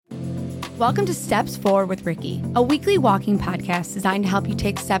Welcome to Steps Forward with Ricky, a weekly walking podcast designed to help you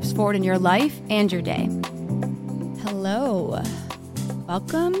take steps forward in your life and your day. Hello.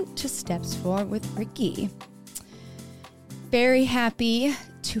 Welcome to Steps Forward with Ricky. Very happy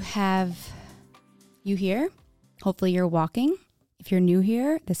to have you here. Hopefully you're walking. If you're new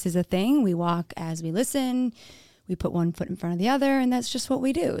here, this is a thing. We walk as we listen. We put one foot in front of the other, and that's just what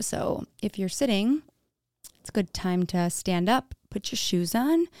we do. So if you're sitting, it's a good time to stand up, put your shoes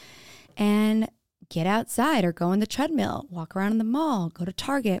on, and get outside or go on the treadmill, walk around in the mall, go to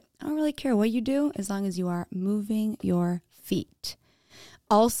Target. I don't really care what you do as long as you are moving your feet.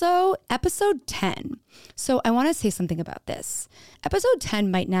 Also, episode 10. So I want to say something about this. Episode 10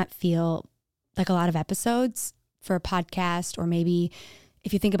 might not feel like a lot of episodes for a podcast, or maybe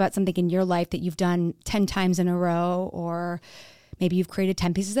if you think about something in your life that you've done 10 times in a row, or maybe you've created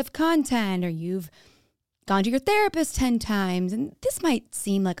 10 pieces of content, or you've gone to your therapist 10 times, and this might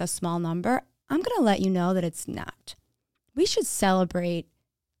seem like a small number. I'm going to let you know that it's not. We should celebrate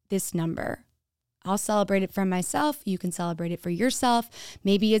this number. I'll celebrate it for myself. You can celebrate it for yourself.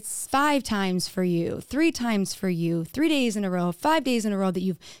 Maybe it's 5 times for you, 3 times for you, 3 days in a row, 5 days in a row that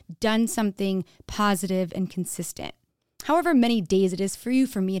you've done something positive and consistent. However many days it is for you.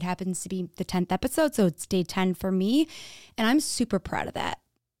 For me, it happens to be the 10th episode, so it's day 10 for me. And I'm super proud of that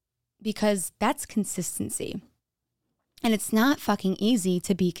because that's consistency. And it's not fucking easy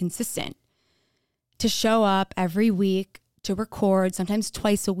to be consistent, to show up every week, to record, sometimes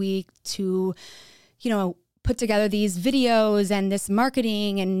twice a week, to, put together these videos and this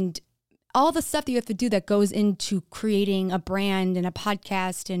marketing and all the stuff that you have to do that goes into creating a brand and a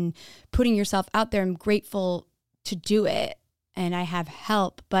podcast and putting yourself out there. I'm grateful to do it, and I have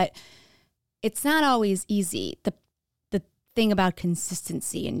help, but it's not always easy. The thing about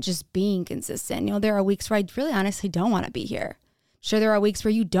consistency and just being consistent, there are weeks where I really honestly don't want to be here. Sure, there are weeks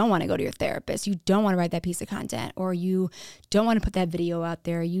where you don't want to go to your therapist, you don't want to write that piece of content, or you don't want to put that video out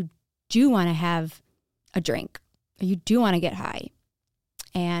there. You do want to have a drink, or you do want to get high.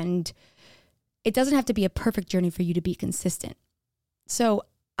 And it doesn't have to be a perfect journey for you to be consistent. So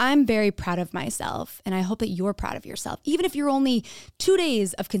I'm very proud of myself, and I hope that you're proud of yourself. Even if you're only 2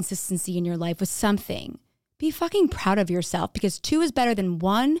 days of consistency in your life with something, be fucking proud of yourself, because 2 is better than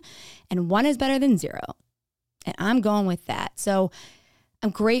 1, and 1 is better than 0. And I'm going with that. So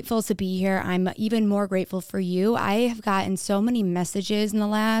I'm grateful to be here. I'm even more grateful for you. I have gotten so many messages in the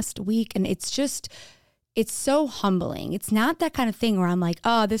last week, and it's so humbling. It's not that kind of thing where I'm like,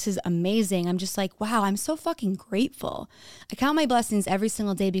 oh, this is amazing. I'm just like, wow, I'm so fucking grateful. I count my blessings every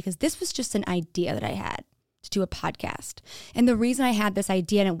single day because this was just an idea that I had to do a podcast. And the reason I had this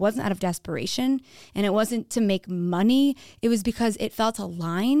idea, and it wasn't out of desperation, and it wasn't to make money, it was because it felt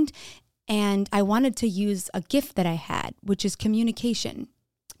aligned. And I wanted to use a gift that I had, which is communication,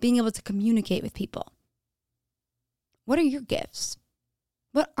 being able to communicate with people. What are your gifts?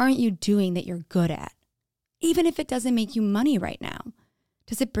 What aren't you doing that you're good at? Even if it doesn't make you money right now,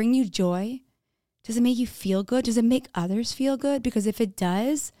 does it bring you joy? Does it make you feel good? Does it make others feel good? Because if it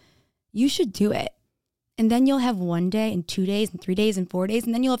does, you should do it. And then you'll have 1 day and 2 days and 3 days and 4 days.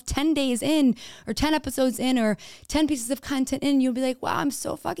 And then you'll have 10 days in, or 10 episodes in, or 10 pieces of content in. And you'll be like, wow, I'm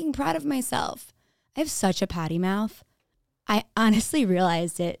so fucking proud of myself. I have such a potty mouth. I honestly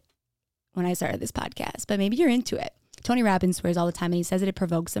realized it when I started this podcast, but maybe you're into it. Tony Robbins swears all the time, and he says that it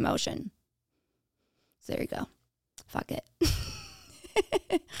provokes emotion. So there you go. Fuck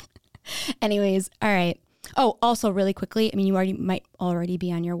it. Anyways, all right. Oh, also really quickly, you might already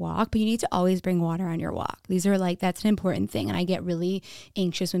be on your walk, but you need to always bring water on your walk. That's an important thing. And I get really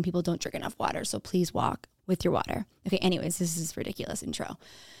anxious when people don't drink enough water. So please walk with your water. Okay. Anyways, this is a ridiculous intro.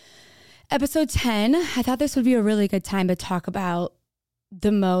 Episode 10. I thought this would be a really good time to talk about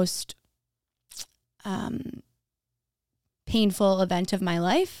the most painful event of my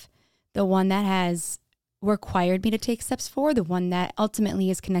life. The one that has required me to take steps forward, the one that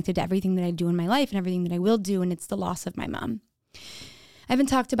ultimately is connected to everything that I do in my life and everything that I will do, and it's the loss of my mom. I haven't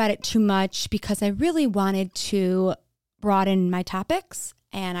talked about it too much because I really wanted to broaden my topics,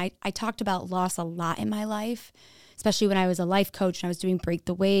 and I talked about loss a lot in my life, especially when I was a life coach and I was doing Break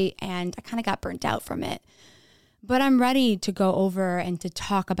the Weight, and I kind of got burnt out from it. But I'm ready to go over and to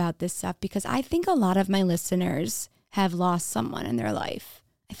talk about this stuff because I think a lot of my listeners have lost someone in their life.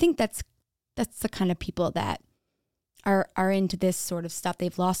 I think that's the kind of people that are into this sort of stuff.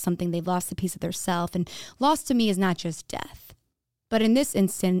 They've lost something. They've lost a piece of their self. And loss to me is not just death. But in this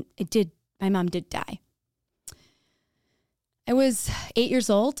instant, my mom did die. I was 8 years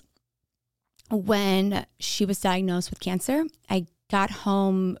old when she was diagnosed with cancer. I got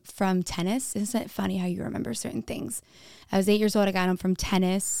home from tennis. Isn't it funny how you remember certain things? I was 8 years old. I got home from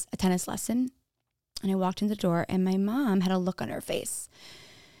tennis, a tennis lesson. And I walked in the door and my mom had a look on her face.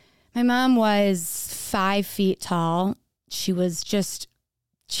 My mom was 5 feet tall. She was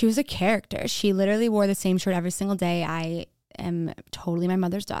a character. She literally wore the same shirt every single day. I am totally my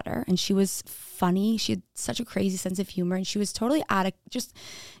mother's daughter. And she was funny. She had such a crazy sense of humor. And she was totally just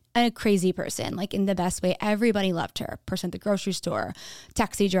a crazy person, like in the best way. Everybody loved her. Person at the grocery store,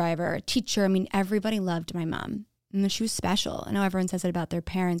 taxi driver, teacher. I mean, everybody loved my mom. And she was special. I know everyone says it about their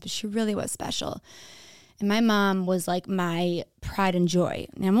parents, but she really was special. And my mom was like my pride and joy.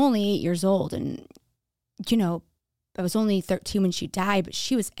 And I'm only 8 years old. And, I was only 13 when she died, but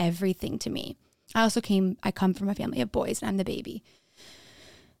she was everything to me. I come from a family of boys and I'm the baby.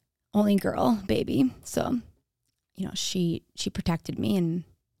 Only girl, baby. So, she protected me and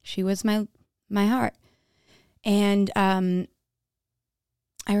she was my heart. And I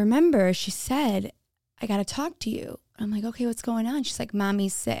remember she said, I got to talk to you. I'm like, okay, what's going on? She's like,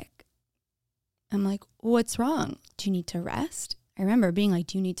 Mommy's sick. I'm like, what's wrong? Do you need to rest? I remember being like,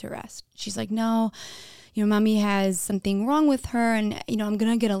 do you need to rest? She's like, no, Mommy has something wrong with her and, I'm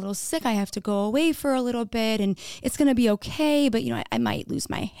going to get a little sick. I have to go away for a little bit and it's going to be okay. But, I might lose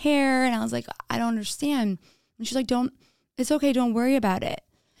my hair. And I was like, I don't understand. And she's like, it's okay. Don't worry about it.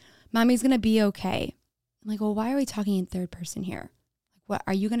 Mommy's going to be okay. I'm like, well, why are we talking in third person here? Like, what,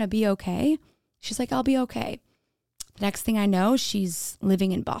 are you going to be okay? She's like, I'll be okay. The next thing I know, she's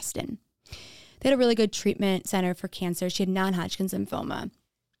living in Boston. They had a really good treatment center for cancer. She had non-Hodgkin's lymphoma.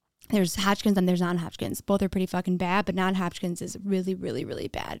 There's Hodgkin's and there's non-Hodgkin's. Both are pretty fucking bad, but non-Hodgkin's is really, really, really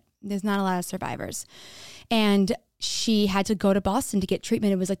bad. There's not a lot of survivors. And she had to go to Boston to get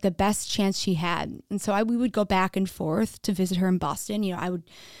treatment. It was like the best chance she had. And so we would go back and forth to visit her in Boston. I would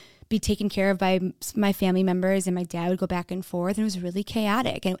be taken care of by my family members and my dad would go back and forth. And it was really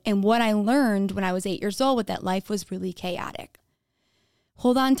chaotic. And what I learned when I was 8 years old was that life was really chaotic.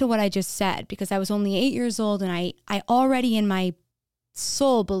 Hold on to what I just said, because I was only 8 years old and I already in my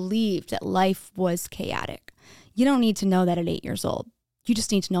soul believed that life was chaotic. You don't need to know that at 8 years old. You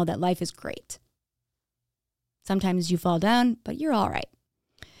just need to know that life is great. Sometimes you fall down, but you're all right.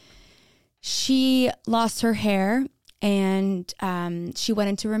 She lost her hair and she went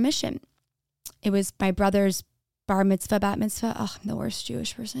into remission. It was my brother's bar mitzvah, bat mitzvah. Oh, I'm the worst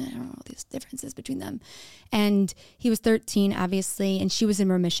Jewish person. I don't know these differences between them. And he was 13, obviously, and she was in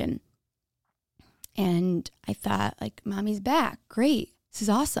remission. And I thought, like, Mommy's back. Great. This is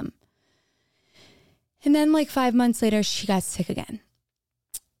awesome. And then 5 months later, she got sick again.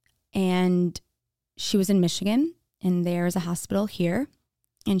 And she was in Michigan, and there's a hospital here.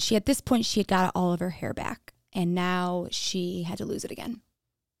 And at this point, she had got all of her hair back. And now she had to lose it again.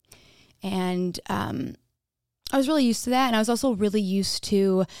 And I was really used to that. And I was also really used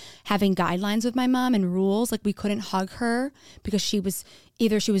to having guidelines with my mom and rules. Like, we couldn't hug her because she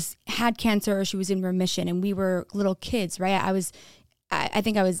had cancer or she was in remission. And we were little kids, right? I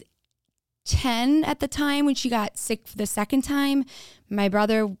think I was 10 at the time when she got sick for the second time. My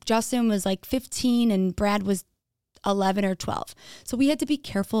brother, Justin, was 15 and Brad was 11 or 12. So we had to be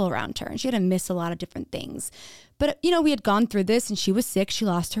careful around her and she had to miss a lot of different things. But, we had gone through this and she was sick. She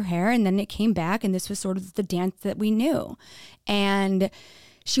lost her hair and then it came back and this was sort of the dance that we knew. And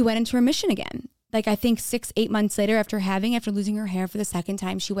she went into remission again. I think 6-8 months later after losing her hair for the second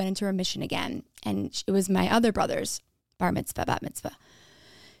time, she went into remission again. And it was my other brother's bar mitzvah, bat mitzvah.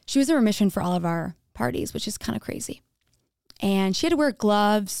 She was in remission for all of our parties, which is kind of crazy. And she had to wear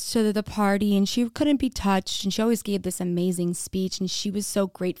gloves to the party and she couldn't be touched. And she always gave this amazing speech and she was so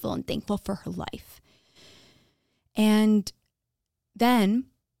grateful and thankful for her life. And then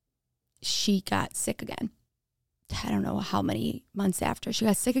she got sick again. I don't know how many months after she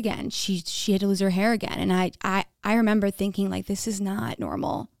got sick again. She had to lose her hair again. And I remember thinking this is not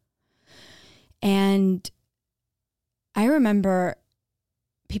normal. And I remember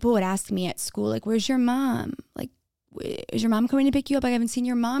people would ask me at school, where's your mom? Is your mom coming to pick you up? I haven't seen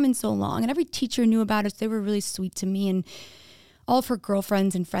your mom in so long. And every teacher knew about us. They were really sweet to me. And all of her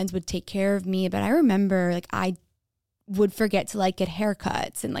girlfriends and friends would take care of me. But I remember I would forget to get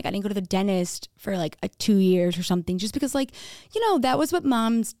haircuts. And I didn't go to the dentist for 2 years or something. Just because that was what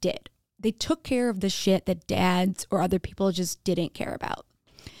moms did. They took care of the shit that dads or other people just didn't care about.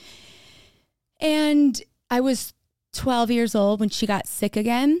 And I was 12 years old when she got sick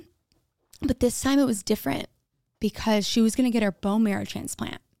again. But this time it was different because she was going to get her bone marrow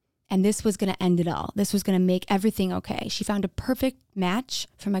transplant. And this was going to end it all. This was going to make everything okay. She found a perfect match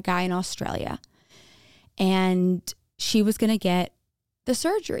from a guy in Australia. And she was going to get the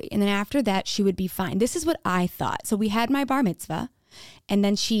surgery. And then after that, she would be fine. This is what I thought. So we had my bar mitzvah. And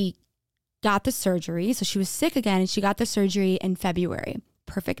then she got the surgery. So she was sick again and she got the surgery in February.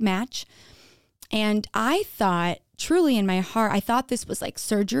 Perfect match. And I thought, truly in my heart, I thought this was like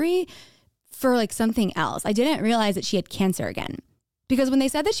surgery for like something else. I didn't realize that she had cancer again. Because when they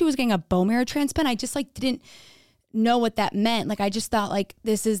said that she was getting a bone marrow transplant, I just like didn't know what that meant. Like I just thought like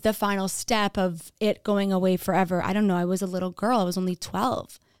this is the final step of it going away forever. I don't know. I was a little girl. I was only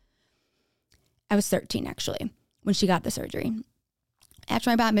 12. I was 13 actually when she got the surgery. After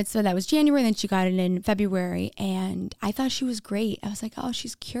my bat mitzvah, that was January. Then she got it in February. And I thought she was great. I was like, oh,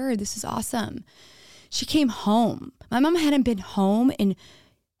 she's cured. This is awesome. She came home. My mom hadn't been home in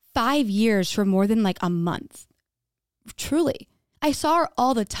 5 years for more than like a month. Truly. I saw her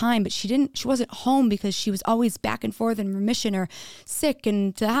all the time, but she wasn't home because she was always back and forth in remission or sick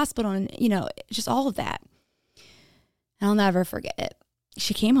and to the hospital and, just all of that. And I'll never forget it.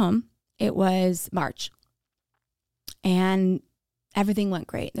 She came home. It was March. And everything went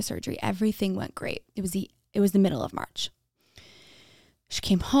great. The surgery, everything went great. It was the middle of March. She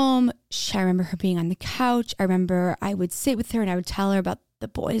came home. I remember her being on the couch. I remember I would sit with her and I would tell her about the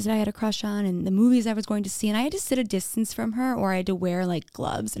boys that I had a crush on and the movies I was going to see. And I had to sit a distance from her, or I had to wear like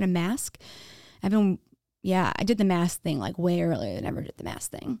gloves and a mask. I did the mask thing like way earlier than I ever did the mask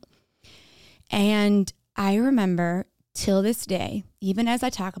thing. And I remember till this day, even as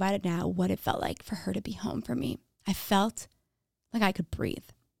I talk about it now, what it felt like for her to be home for me. I felt like I could breathe,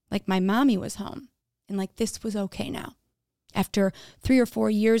 like my mommy was home and like this was okay now. After 3 or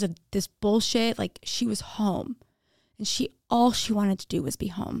 4 years of this bullshit, like she was home. And all she wanted to do was be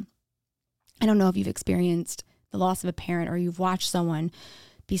home. I don't know if you've experienced the loss of a parent or you've watched someone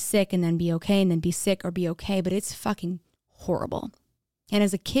be sick and then be okay and then be sick or be okay, but it's fucking horrible. And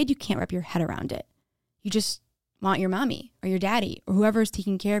as a kid, you can't wrap your head around it. You just want your mommy or your daddy or whoever is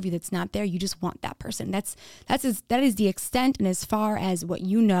taking care of you that's not there. You just want that person. That is the extent and as far as what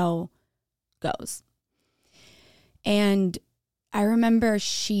you know goes. And I remember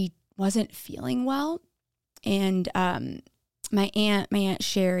she wasn't feeling well. And my aunt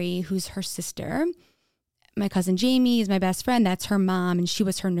Sherry, who's her sister, my cousin Jamie is my best friend. That's her mom. And she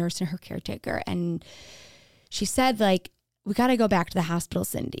was her nurse and her caretaker. And she said, like, we got to go back to the hospital,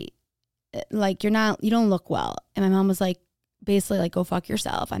 Cindy. Like, you don't look well. And my mom was like, basically like, go fuck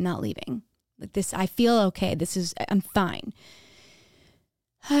yourself. I'm not leaving. Like this, I feel okay. I'm fine.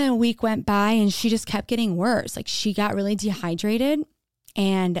 And a week went by and she just kept getting worse. Like she got really dehydrated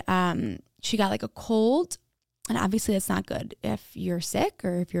and she got like a cold. And obviously that's not good if you're sick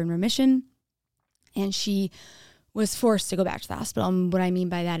or if you're in remission. And she was forced to go back to the hospital. And what I mean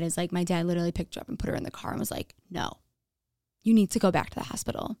by that is like my dad literally picked her up and put her in the car and was like, no, you need to go back to the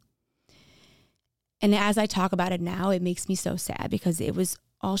hospital. And as I talk about it now, it makes me so sad because it was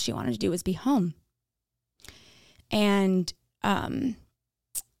all she wanted to do was be home. And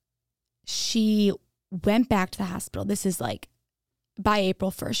she went back to the hospital. This is like by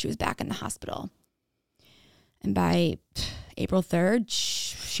April 1st, she was back in the hospital. And by April 3rd,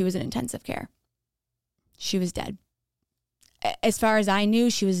 she was in intensive care. She was dead. As far as I knew,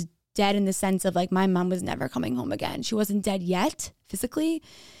 she was dead in the sense of like my mom was never coming home again. She wasn't dead yet physically,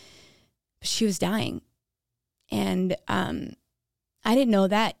 but she was dying. And I didn't know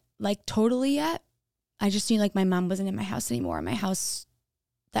that like totally yet. I just knew like my mom wasn't in my house anymore. My house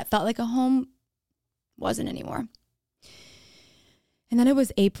that felt like a home wasn't anymore. And then it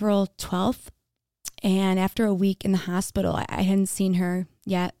was April 12th. And after a week in the hospital, I hadn't seen her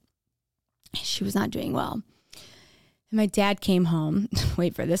yet. She was not doing well. And my dad came home.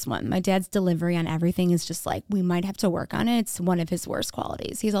 Wait for this one. My dad's delivery on everything is just like, we might have to work on it. It's one of his worst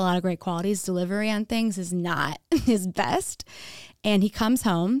qualities. He has a lot of great qualities. Delivery on things is not his best. And he comes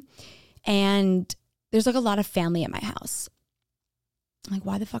home and there's like a lot of family at my house. I'm like,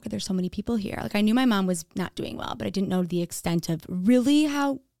 why the fuck are there so many people here? Like I knew my mom was not doing well, but I didn't know the extent of really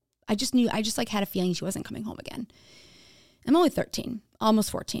how. I just like had a feeling she wasn't coming home again. I'm only 13,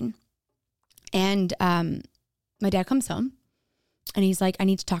 almost 14. And my dad comes home and he's like, I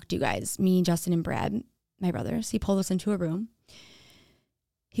need to talk to you guys, me, Justin, and Brad, my brothers. He pulled us into a room.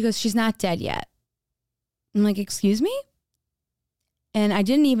 He goes, she's not dead yet. I'm like, excuse me? And I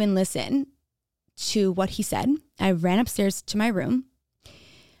didn't even listen to what he said. I ran upstairs to my room.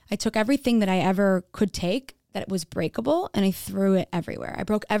 I took everything that I ever could take that was breakable and I threw it everywhere. I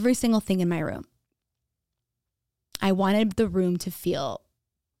broke every single thing in my room. I wanted the room to feel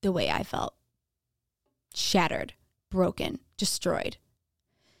the way I felt. Shattered, broken, destroyed.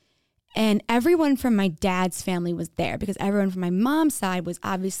 And everyone from my dad's family was there because everyone from my mom's side was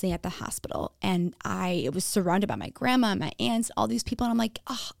obviously at the hospital. And I was surrounded by my grandma and my aunts, all these people. And I'm like,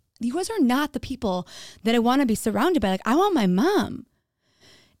 oh, you guys are not the people that I want to be surrounded by. Like, I want my mom.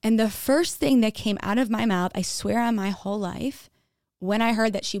 And the first thing that came out of my mouth, I swear on my whole life, when I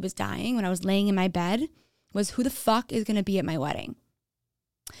heard that she was dying, when I was laying in my bed, was, who the fuck is going to be at my wedding?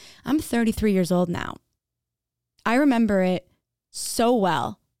 I'm 33 years old now. I remember it so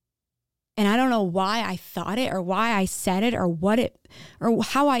well. And I don't know why I thought it or why I said it or what it, or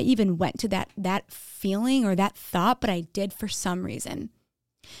how I even went to that feeling or that thought, but I did for some reason.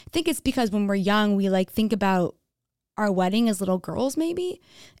 I think it's because when we're young, we like think about our wedding as little girls maybe,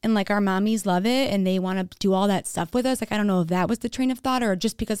 and like our mommies love it and they want to do all that stuff with us. Like, I don't know if that was the train of thought or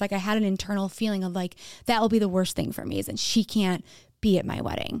just because like I had an internal feeling of like, that will be the worst thing for me is that she can't be at my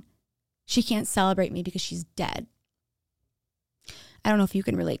wedding. She can't celebrate me because she's dead. I don't know if you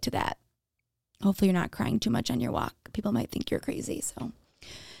can relate to that. Hopefully you're not crying too much on your walk. People might think you're crazy. So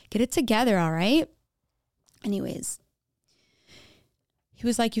get it together, all right? Anyways, he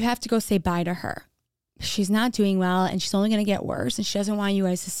was like, you have to go say bye to her. She's not doing well and she's only going to get worse. And she doesn't want you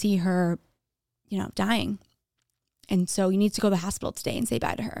guys to see her, dying. And so you need to go to the hospital today and say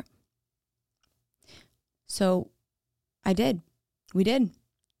bye to her. So I did. We did.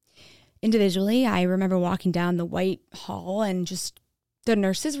 Individually, I remember walking down the white hall and just the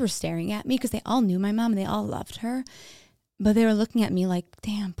nurses were staring at me because they all knew my mom and they all loved her. But they were looking at me like,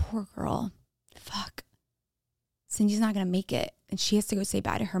 damn, poor girl. Fuck. Cindy's not going to make it. And she has to go say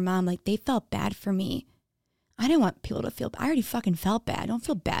bye to her mom. Like, they felt bad for me. I didn't want people to feel bad. I already fucking felt bad. Don't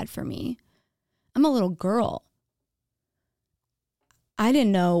feel bad for me. I'm a little girl. I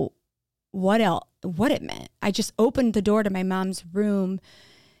didn't know what it meant. I just opened the door to my mom's room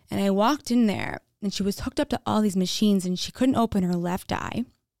and I walked in there. And she was hooked up to all these machines and she couldn't open her left eye.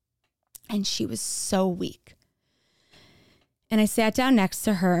 And she was so weak. And I sat down next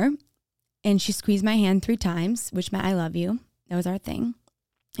to her and she squeezed my hand 3 times, which meant I love you. That was our thing.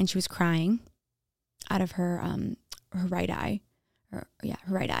 And she was crying out of her right eye. Her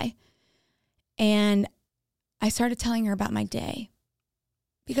right eye. And I started telling her about my day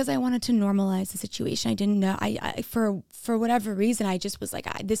because I wanted to normalize the situation. I didn't know. I for whatever reason, I just was like,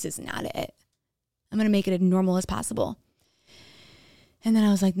 this is not it. I'm going to make it as normal as possible. And then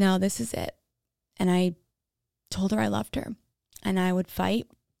I was like, no, this is it. And I told her I loved her. And I would fight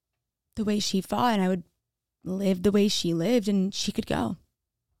the way she fought. And I would live the way she lived. And she could go.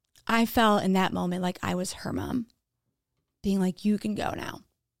 I felt in that moment like I was her mom. Being like, you can go now.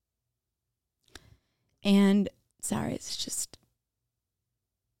 And sorry, it's just,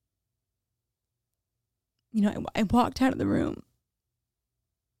 I walked out of the room.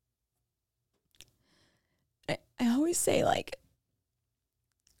 I always say, like,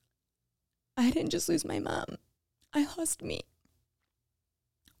 I didn't just lose my mom. I lost me.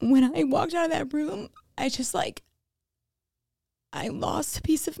 When I walked out of that room, I just, like, I lost a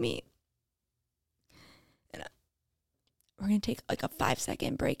piece of me. And we're going to take, like, a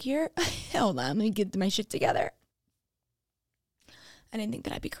 5-second break here. Hold on, let me get my shit together. I didn't think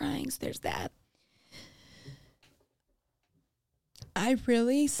that I'd be crying, so there's that. I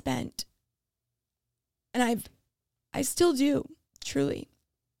really spent, and I still do, truly,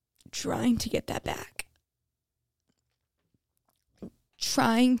 trying to get that back.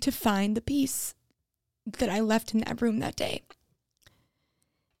 Trying to find the peace that I left in that room that day.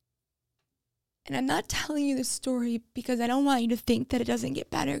 And I'm not telling you this story because I don't want you to think that it doesn't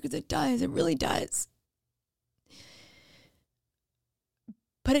get better, because it does. It really does.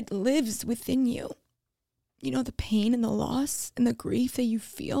 But it lives within you. The pain and the loss and the grief that you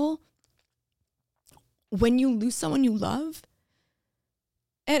feel when you lose someone you love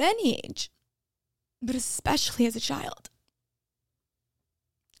at any age, but especially as a child.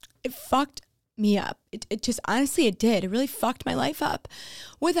 It fucked me up. It just, honestly, it did. It really fucked my life up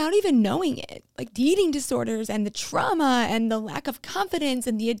without even knowing it. Like the eating disorders and the trauma and the lack of confidence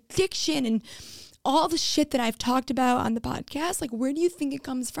and the addiction and all the shit that I've talked about on the podcast. Like, where do you think it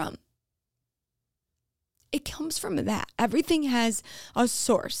comes from? It comes from that. Everything has a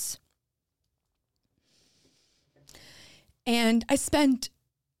source. And I spent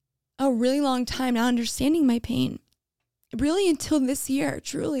a really long time not understanding my pain. Really until this year,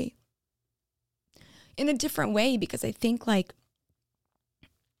 truly. In a different way, because I think like,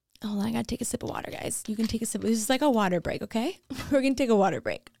 hold on, I gotta take a sip of water, guys. You can take a sip. This is like a water break, okay? We're gonna take a water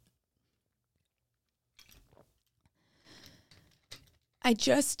break.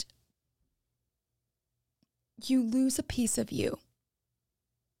 You lose a piece of you,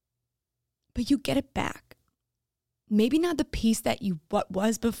 but you get it back. Maybe not the piece that what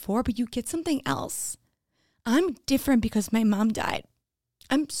was before, but you get something else. I'm different because my mom died.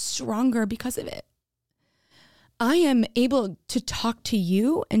 I'm stronger because of it. I am able to talk to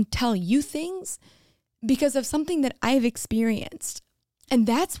you and tell you things because of something that I've experienced. And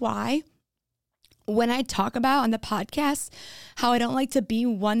that's why when I talk about on the podcast how I don't like to be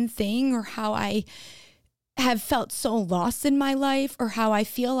one thing, or how I have felt so lost in my life, or how I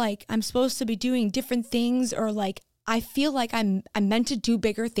feel like I'm supposed to be doing different things, or like I feel like I'm meant to do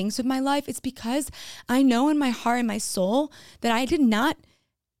bigger things with my life, it's because I know in my heart and my soul that I did not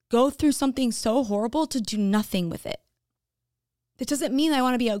go through something so horrible to do nothing with it. That doesn't mean I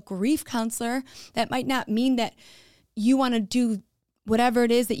want to be a grief counselor. That might not mean that you want to do whatever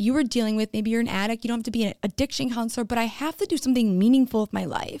it is that you were dealing with. Maybe you're an addict. You don't have to be an addiction counselor, but I have to do something meaningful with my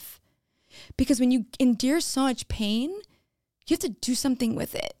life. Because when you endure so much pain, you have to do something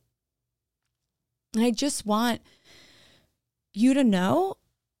with it. And I just want you to know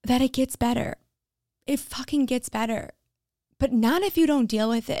that it gets better. It fucking gets better. But not if you don't deal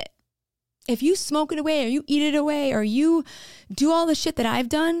with it. If you smoke it away, or you eat it away, or you do all the shit that I've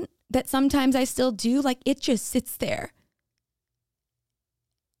done, that sometimes I still do, like it just sits there.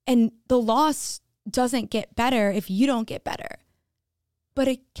 And the loss doesn't get better if you don't get better. But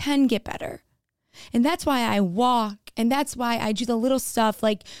it can get better. And that's why I walk. And that's why I do the little stuff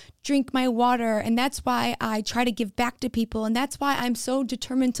like drink my water. And that's why I try to give back to people. And that's why I'm so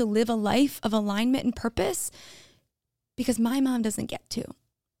determined to live a life of alignment and purpose. Because my mom doesn't get to.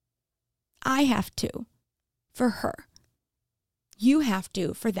 I have to for her. You have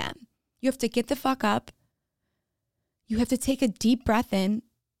to for them. You have to get the fuck up. You have to take a deep breath in.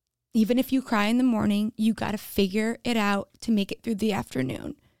 Even if you cry in the morning, you got to figure it out to make it through the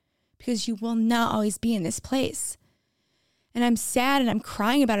afternoon, because you will not always be in this place. And I'm sad and I'm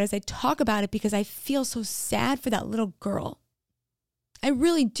crying about it as I talk about it, because I feel so sad for that little girl. I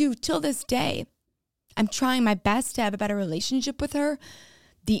really do. Till this day, I'm trying my best to have a better relationship with her,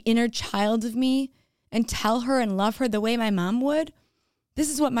 the inner child of me, and tell her and love her the way my mom would. This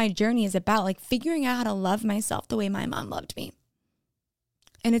is what my journey is about, like figuring out how to love myself the way my mom loved me.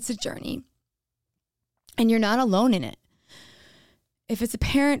 And it's a journey. And you're not alone in it. If it's a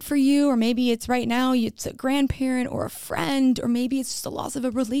parent for you, or maybe it's right now, it's a grandparent or a friend, or maybe it's just a loss of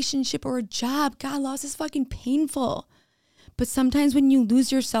a relationship or a job. God, loss is fucking painful. But sometimes when you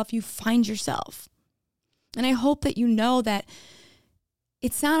lose yourself, you find yourself. And I hope that you know that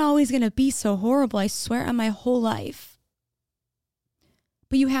it's not always going to be so horrible. I swear on my whole life.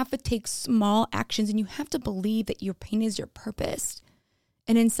 But you have to take small actions, and you have to believe that your pain is your purpose.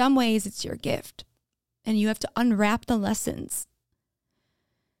 And in some ways, it's your gift. And you have to unwrap the lessons.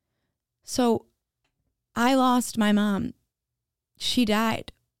 So I lost my mom. She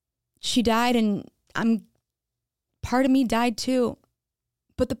died. She died, and part of me died too.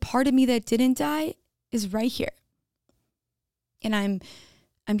 But the part of me that didn't die is right here. And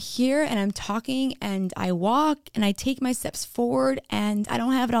I'm here, and I'm talking, and I walk, and I take my steps forward, and I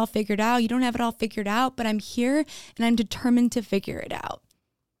don't have it all figured out. You don't have it all figured out, but I'm here, and I'm determined to figure it out.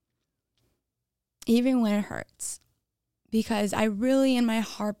 Even when it hurts. Because I really, in my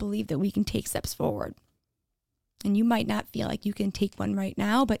heart, believe that we can take steps forward. And you might not feel like you can take one right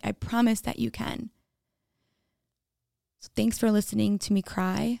now, but I promise that you can. So thanks for listening to me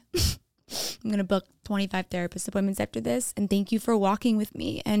cry. I'm going to book 25 therapist appointments after this. And thank you for walking with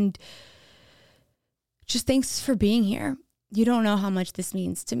me. And just thanks for being here. You don't know how much this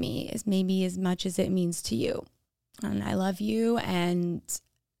means to me, as maybe as much as it means to you. And I love you, and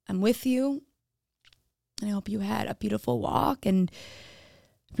I'm with you. And I hope you had a beautiful walk, and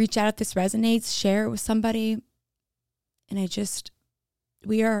reach out if this resonates, share it with somebody. And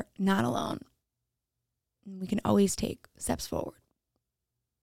we are not alone. We can always take steps forward.